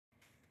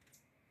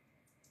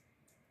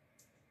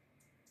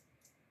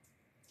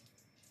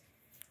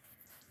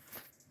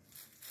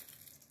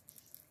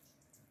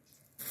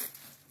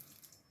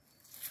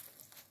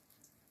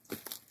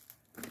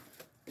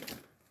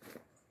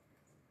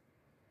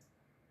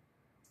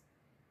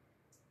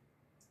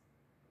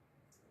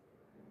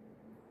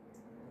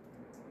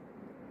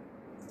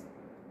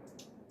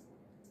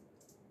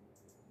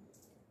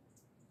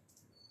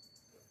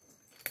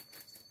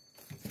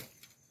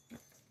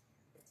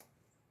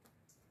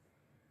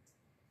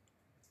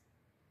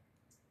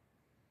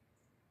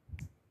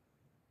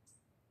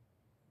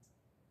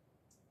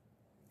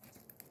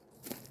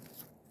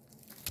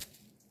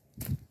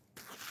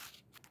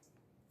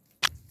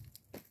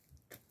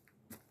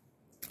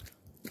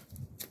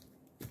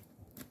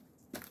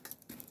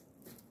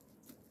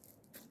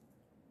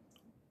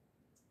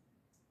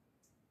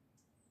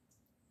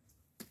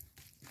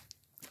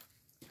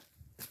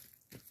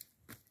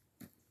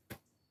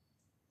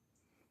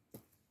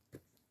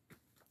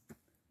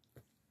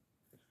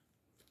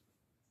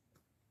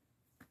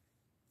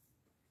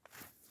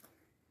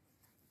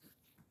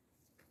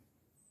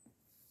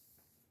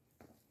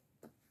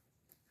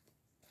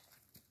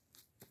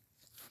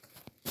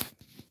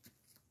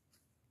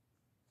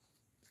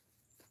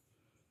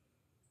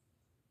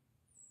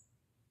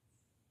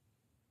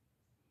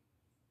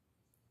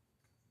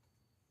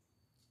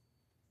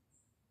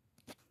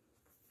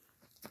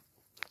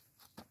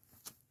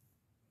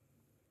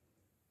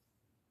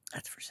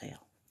that's for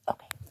sale.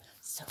 Okay,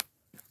 so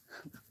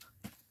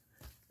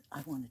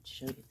I wanted to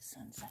show you the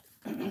sunset.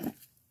 Okay.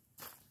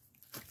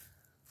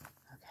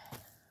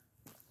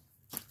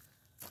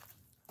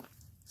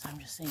 So I'm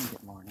just saying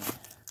good morning.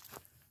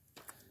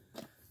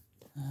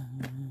 I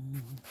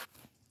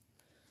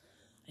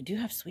do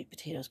have sweet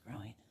potatoes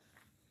growing.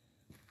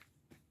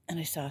 And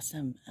I saw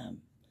some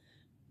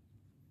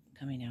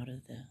coming out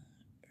of the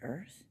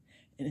earth.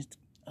 And it's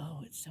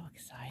so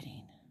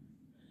exciting.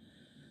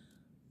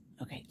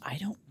 Okay, I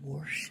don't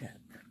worship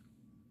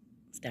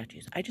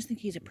statues. I just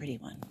think he's a pretty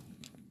one.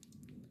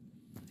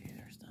 Okay,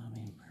 there's the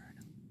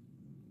hummingbird.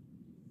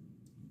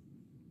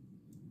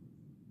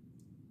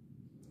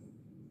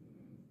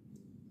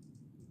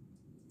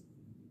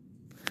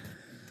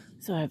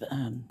 So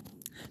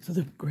so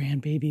the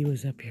grandbaby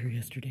was up here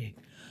yesterday.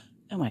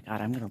 Oh my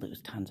God, I'm gonna lose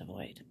tons of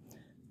weight.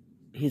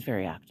 He's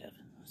very active,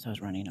 so I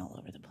was running all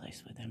over the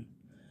place with him,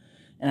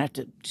 and I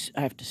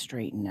have to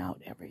straighten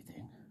out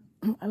everything.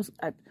 I was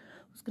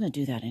gonna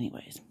do that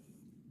anyways,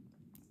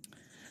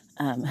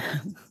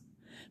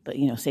 but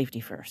you know, safety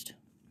first.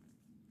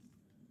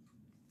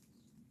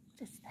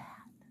 What is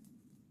that?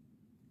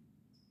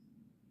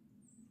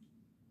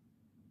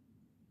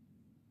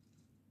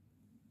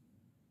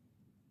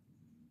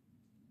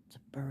 It's a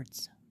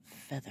bird's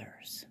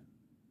feathers.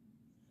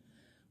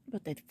 What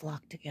about they'd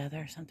flock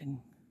together,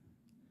 something?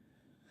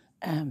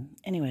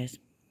 Anyways,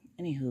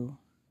 anywho.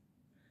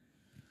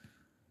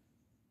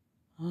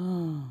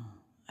 Oh,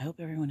 I hope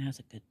everyone has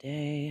a good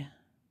day.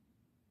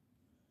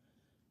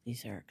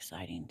 These are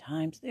exciting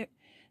times.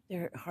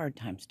 They're hard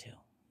times too.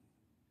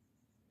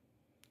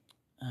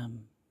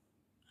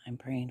 I'm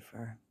praying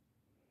for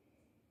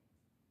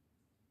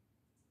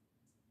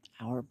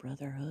our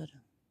brotherhood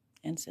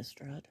and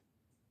sisterhood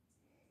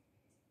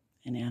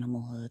and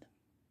animalhood.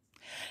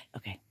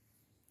 Okay.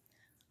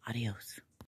 Adios.